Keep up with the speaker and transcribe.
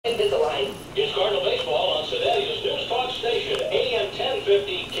hit the line. It's Cardinal Baseball on Sedania's News Talk Station, AM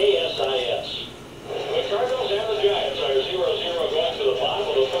 1050 KSIS. The Cardinals and the Giants are 0-0 going to the bottom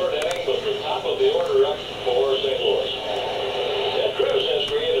of the third inning, but the top of the order up for St. Louis. Ted Cruz has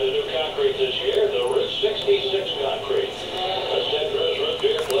created a new concrete this year, the Route 66 concrete. That's Ted Cruz root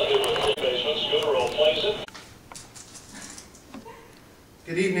beer blended with basement. Scooterall plays it.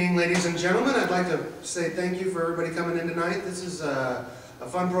 Good evening, ladies and gentlemen. I'd like to say thank you for everybody coming in tonight. This is a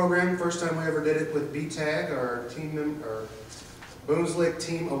fun program. First time we ever did it with BTAG, our Boomslick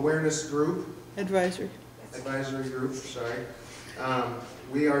Team Awareness Group. Advisory group, sorry.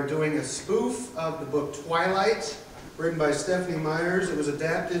 We are doing a spoof of the book Twilight, written by Stephanie Myers. It was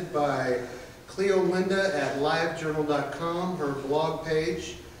adapted by Cleo Linda at livejournal.com, her blog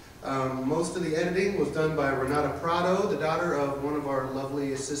page. Most of the editing was done by Renata Prado, the daughter of one of our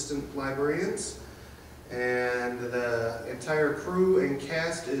lovely assistant librarians. And the entire crew and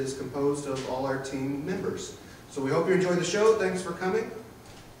cast is composed of all our team members. So we hope you enjoy the show. Thanks for coming,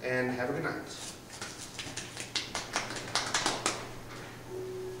 and have a good night.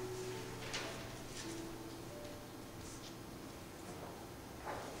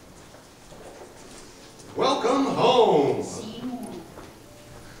 Welcome home.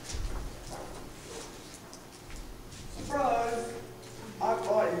 Surprise! I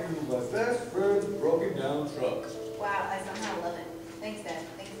bought you my best friend's broken down truck. Wow, I somehow love it. Thanks, Dad.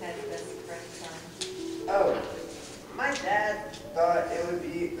 Thanks, Dad's best friend son. Oh, my dad thought it would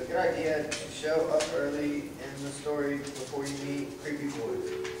be a good idea to show up early in the story before you meet creepy boys.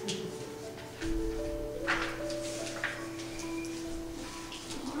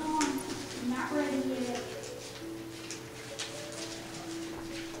 I'm not ready yet.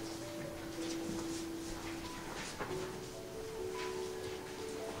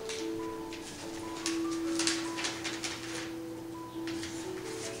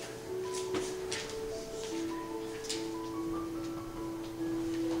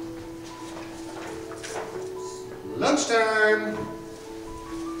 Lunchtime.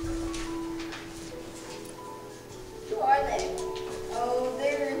 Who are they? Oh,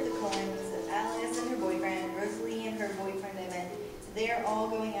 they're the Coens. Alice and her boyfriend, Rosalie and her boyfriend, I meant. So they're all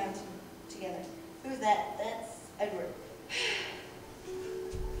going out together. Who's that? That's Edward.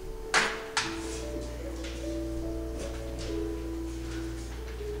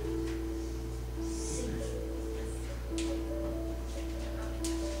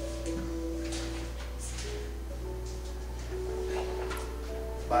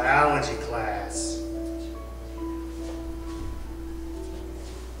 Biology class.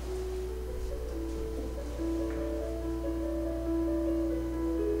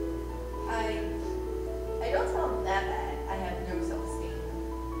 I don't sound that bad. I have no self-esteem.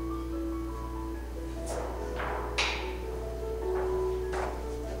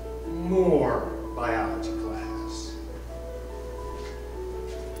 More biology class.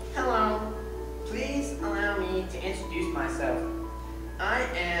 Hello. Please allow me to introduce myself. I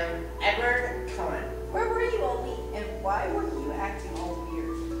am Edward Cohen. Where were you all week, and why were you acting all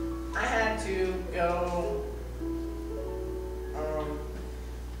weird? I had to go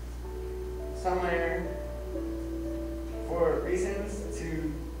somewhere for reasons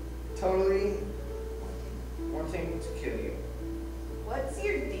to totally wanting to kill you. What's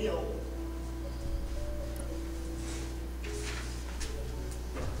your deal?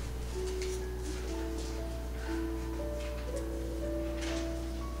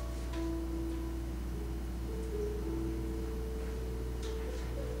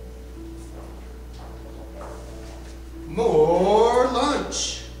 More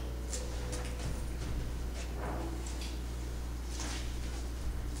lunch.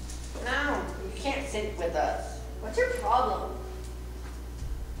 No, you can't sit with us. What's your problem?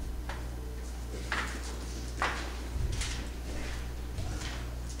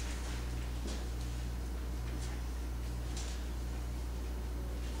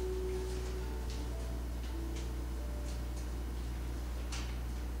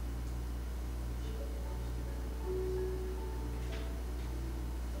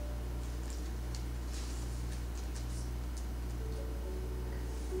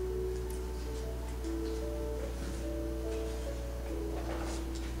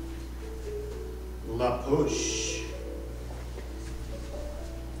 La push.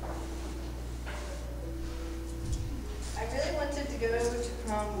 I really wanted to go to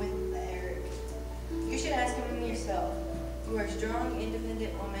prom with Eric. You should ask him yourself. You are a strong,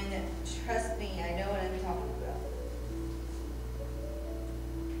 independent woman. Trust me, I know what I'm talking about.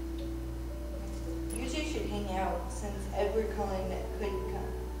 You two should hang out since Edward Cullen couldn't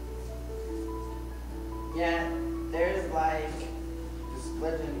come. Yeah, there's like this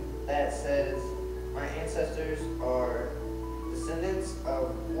legend that says my ancestors are descendants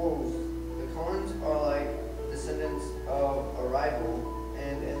of wolves. The Coens are like descendants of a rival,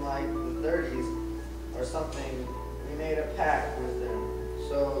 and in like the 30s or something, we made a pact with them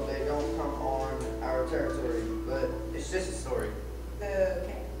so they don't come on our territory. But it's just a story.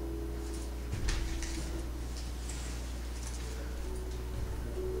 Okay.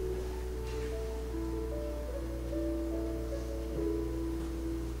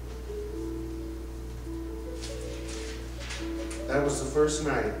 That was the first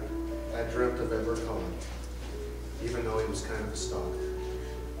night I dreamt of ever calling, even though he was kind of a stalker.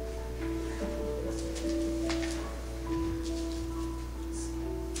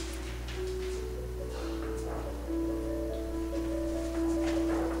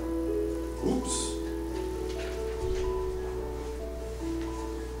 Oops.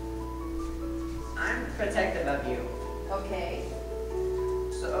 I'm protective of you. Okay.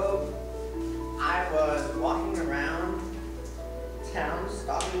 So, I was walking around town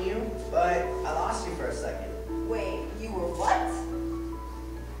stalking you, but I lost you for a second. Wait, you were what?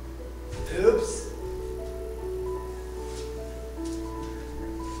 Oops.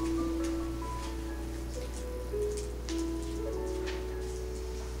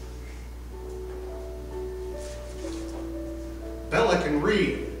 Bella can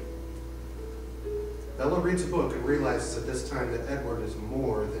read. Bella reads a book and realizes at this time that Edward is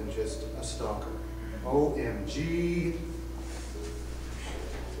more than just a stalker. OMG.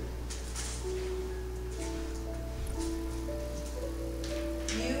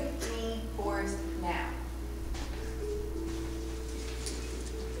 You need force now.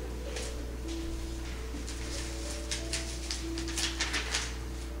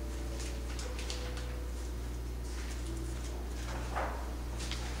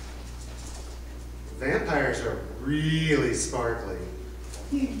 Vampires are really sparkly.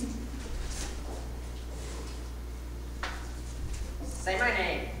 Say my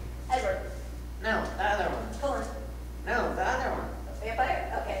name. Edward. No, the other one. Colin. No, the other one.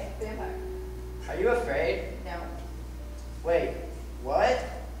 Vampire? Okay, vampire. Are you afraid? No. Wait, what?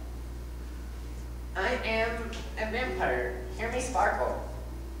 I am a vampire. Hear me sparkle.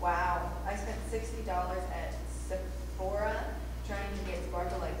 Wow. I spent $60 at Sephora trying to get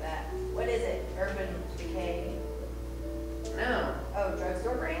sparkle like that. What is it? Urban Decay? No, Oh,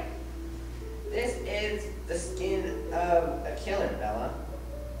 drugstore brand? this is the skin of a killer, Bella.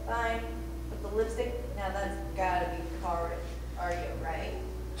 Fine. With the lipstick? Now that's gotta be Ario, right?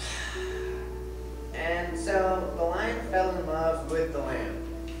 And so the lion fell in love with the lamb.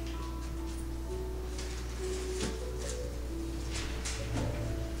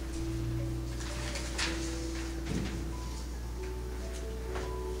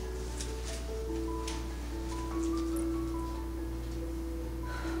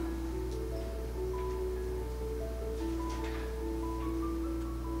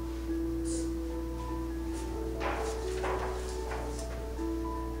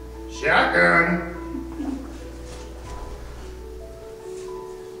 Shotgun.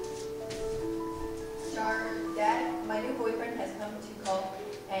 Dad, my new boyfriend has come to call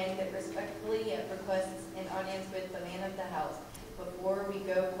and respectfully requests an audience with the man of the house before we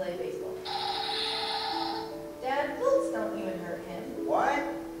go play baseball. Dad, bullets don't even hurt him. What?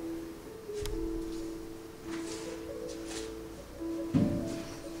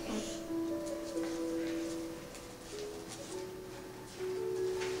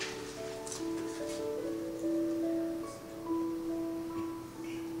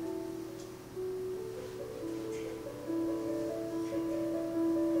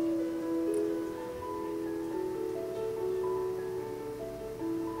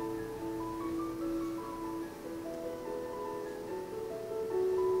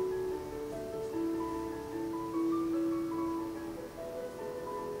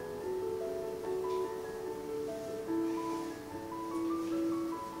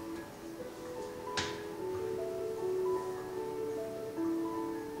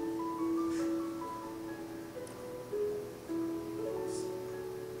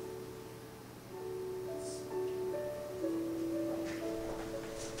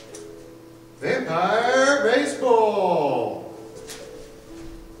 Vampire baseball.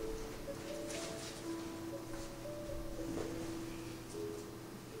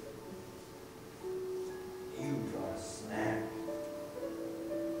 You brought a snack.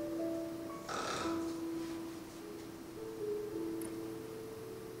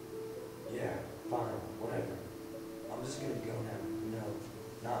 Yeah, fine, whatever. I'm just gonna go now, you know,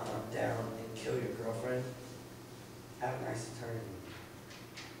 not hunt down and kill your girlfriend. Have a nice eternity.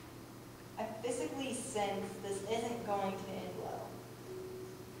 I physically sense this isn't going to end well.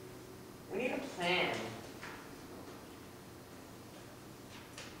 plan?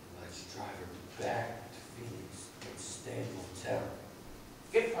 Let's drive her back to Phoenix and stay in the motel.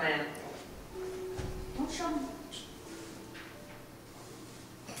 Good plan. Don't show me.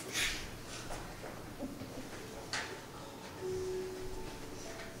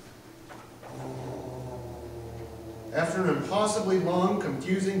 After an impossibly long,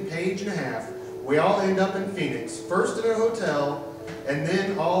 confusing page and a half, we all end up in Phoenix, first in a hotel, and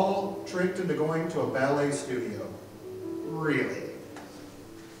then all tricked into going to a ballet studio. Really?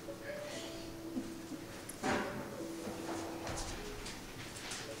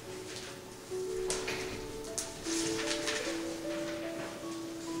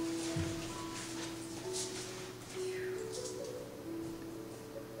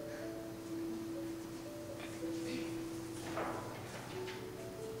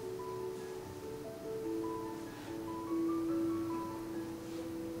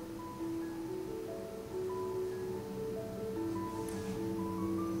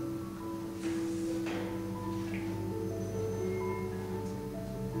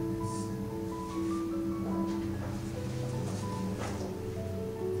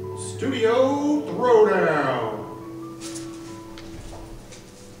 Studio Throwdown.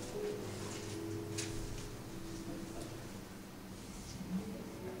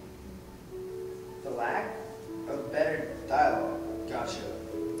 The lack of better dialogue. Gotcha.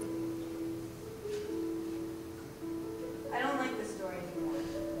 I don't like this story anymore.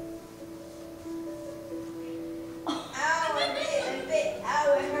 Ow, I bit.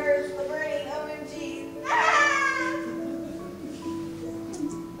 Ow, it hurts. The brain. OMG. Ah!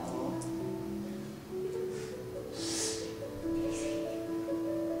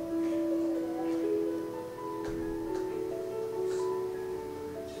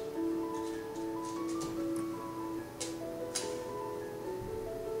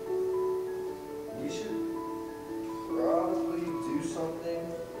 We should probably do something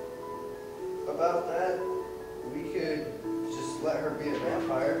about that. We could just let her be a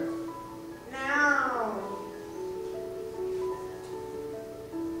vampire. No.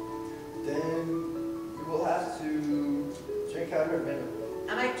 Then we will have to drink out her venom.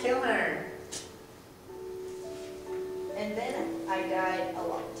 And I kill her. And then I died a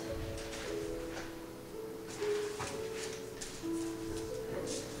lot.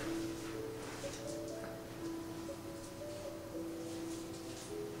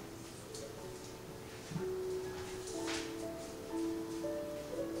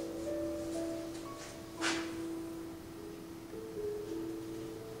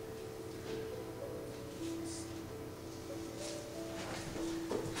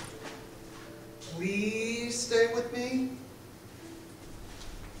 Please stay with me.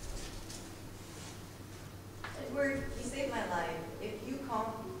 Edward, you saved my life. If you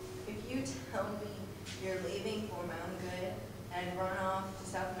tell me you're leaving for my own good and run off to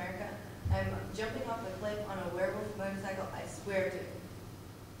South America, I'm jumping off a cliff on a werewolf motorcycle, I swear to.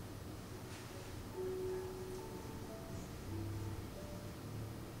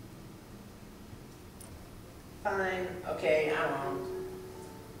 Fine. Okay, I won't.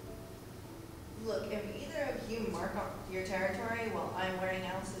 Look, if either of you mark on your territory while I'm wearing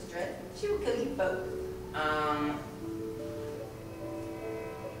Alice's dress, she will kill you both.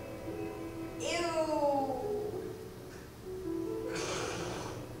 Ew!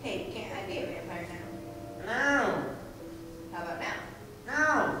 Hey, can't I be a vampire now? No. How about now?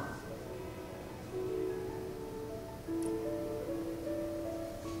 No.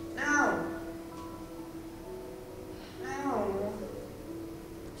 No. No.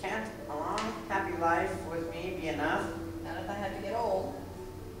 Can't a long, happy life with me be enough? Not if I have to get old.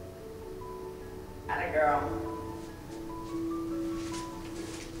 Atta girl.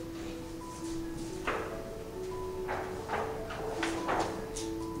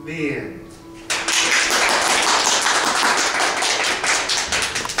 The end.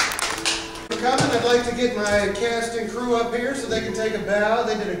 For coming, I'd like to get my cast and crew up here so they can take a bow.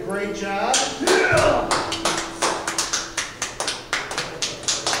 They did a great job.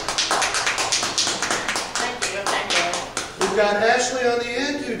 Thank you. We've got Ashley on the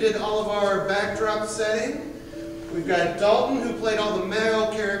end who did all of our backdrop setting. We've got Dalton who played all the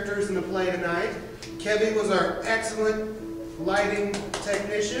male characters in the play tonight. Kevin was our excellent lighting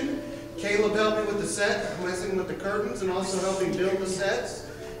technician. Caleb helped me with the set, messing with the curtains and also helping build the sets.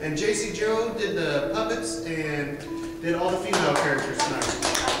 And JC Joe did the puppets and did all the female characters tonight.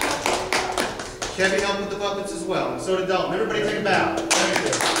 Kevin helped with the puppets as well, and so did Dalton. Everybody take a bow.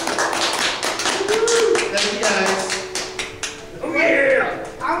 Thank you guys.